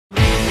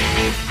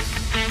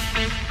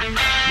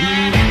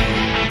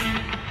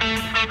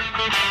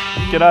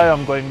G'day,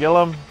 I'm Glen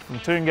Gillam from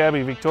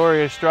Toongabbie,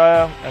 Victoria,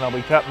 Australia, and I'll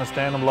be cutting the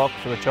stand and block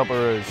for the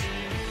Chopperoos.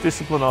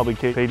 Discipline I'll be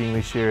competing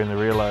this year in the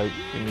relay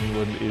in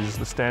England is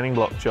the standing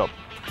block chop.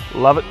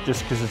 Love it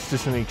just because it's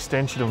just an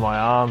extension of my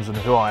arms and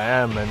who I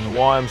am, and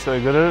why I'm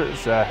so good at it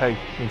is, hey,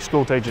 my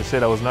school teacher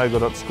said I was no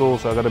good at school,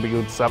 so I've got to be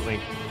good at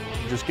something.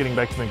 Just getting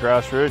back to the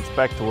grassroots,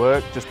 back to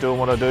work, just doing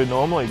what I do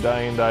normally,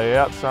 day in, day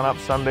out, sun up,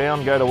 sun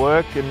down, go to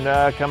work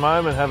and come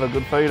home and have a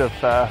good feed of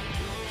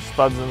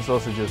spuds and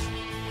sausages.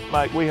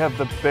 Mate, we have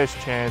the best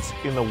chance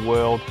in the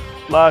world.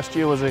 Last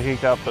year was a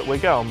hiccup, but we're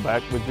going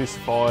back with this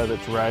fire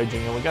that's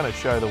raging, and we're going to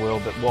show the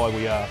world that why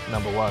we are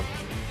number one.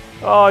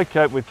 I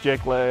cope with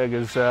jet lag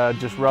as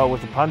just roll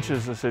with the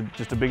punches. I said,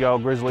 just a big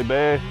old grizzly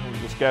bear,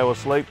 just go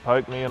asleep,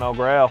 poke me and I'll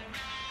growl.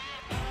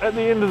 At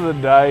the end of the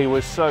day,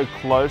 we're so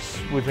close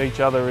with each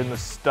other in the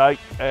state,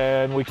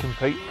 and we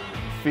compete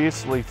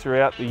fiercely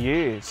throughout the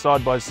year,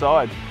 side by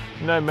side.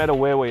 No matter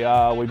where we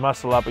are, we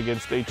muscle up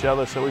against each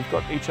other, so we've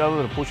got each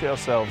other to push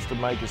ourselves to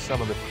make us some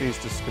of the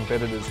fiercest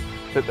competitors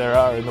that there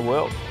are in the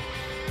world.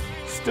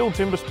 Still,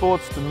 timber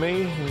sports to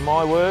me, in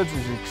my words,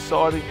 is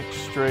exciting,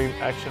 extreme,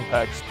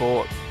 action-packed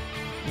sport.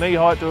 Knee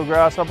height to a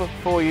grasshopper,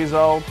 4 years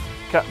old,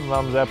 cutting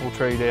mum's apple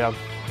tree down.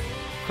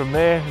 From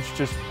there, it's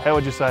just, how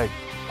would you say,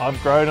 I've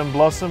grown and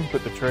blossomed,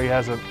 but the tree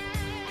hasn't.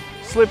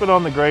 Slipping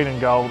on the green and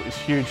gold is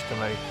huge to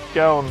me.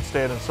 Going and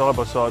standing side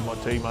by side my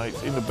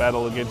teammates in the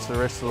battle against the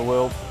rest of the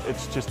world,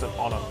 it's just an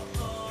honour.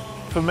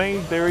 For me,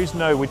 there is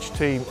no which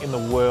team in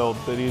the world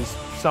that is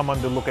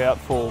someone to look out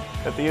for.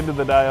 At the end of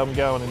the day, I'm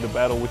going into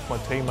battle with my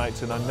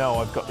teammates, and I know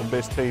I've got the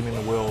best team in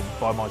the world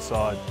by my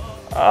side.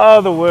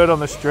 The word on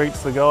the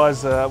streets, the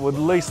guys would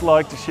least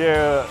like to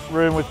share a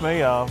room with me.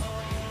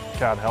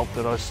 Can't help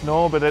that I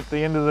snore, but at the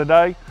end of the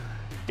day,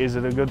 is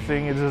it a good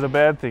thing, is it a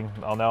bad thing?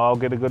 I know I'll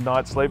get a good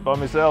night's sleep by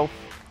myself.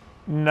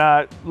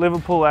 No,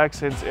 Liverpool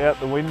accent's out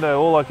the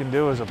window. All I can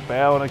do is a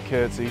bow and a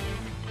curtsy.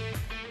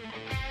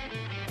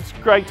 It's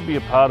great to be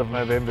a part of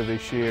November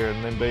this year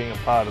and then being a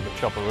part of the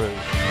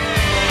Chopperoos.